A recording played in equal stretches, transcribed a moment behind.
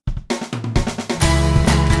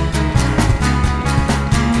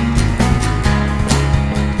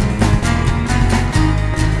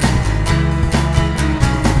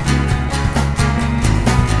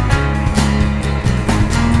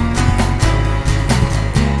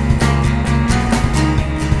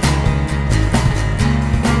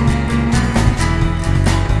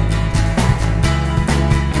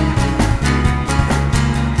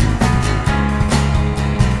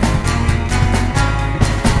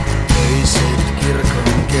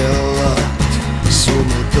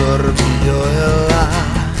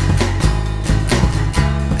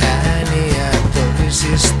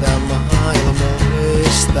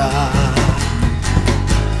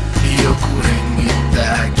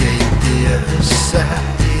keittiössä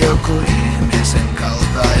joku ihmisen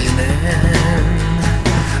kaltainen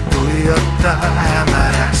tuijottaa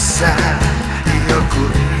hämärässä, joku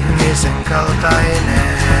ihmisen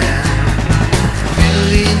kaltainen.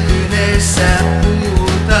 Villiintyneessä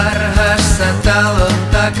puutarhassa talon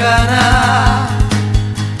takana,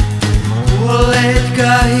 kuolleet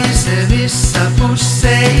kahisevissa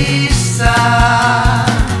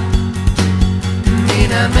pusseissaan.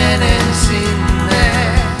 Minä menen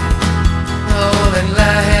sinne, olen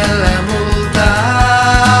lähellä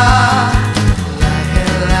multaa,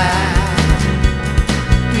 lähellä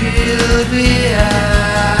pilviä.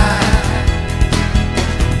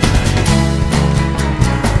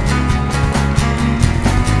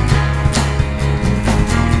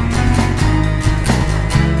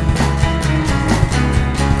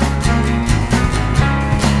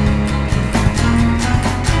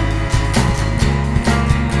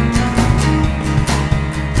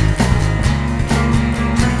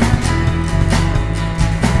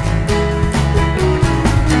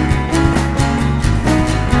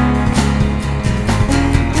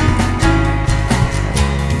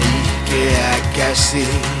 Nihkeä käsi,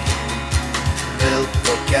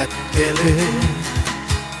 veltto kättely,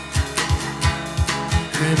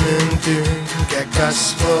 hymyn tynkä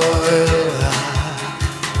kasvoilla.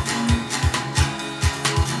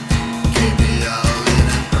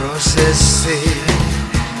 Kemiallinen prosessi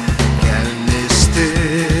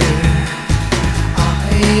käynnistyy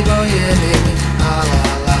aivojeni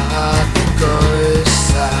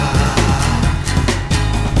alalaatikoissa.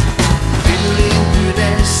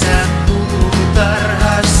 Villiintyneessä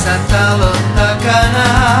puutarhassa talon takana,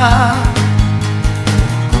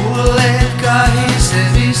 kuolleet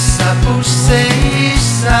kahisevissa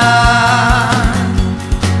pusseissaan.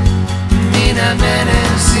 Minä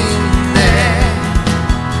menen sinne,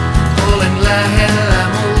 olen lähellä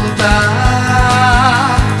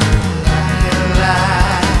multaa, lähellä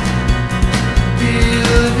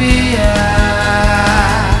pilviä.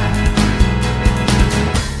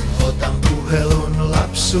 Otan puhelun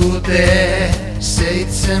lapsuuteen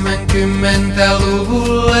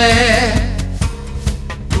 70-luvulle.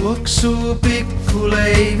 Tuoksuu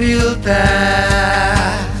pikkuleiviltä.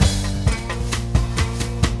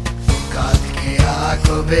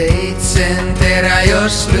 Katkeaako veitsen terä,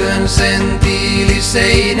 jos lyön sen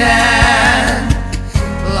tiiliseinään?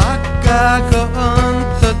 Lakkaako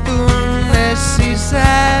ontto tunne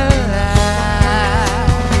sisällä?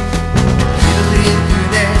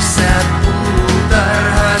 Villiintyneessä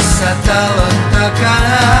puutarhassa talon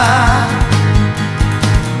takana,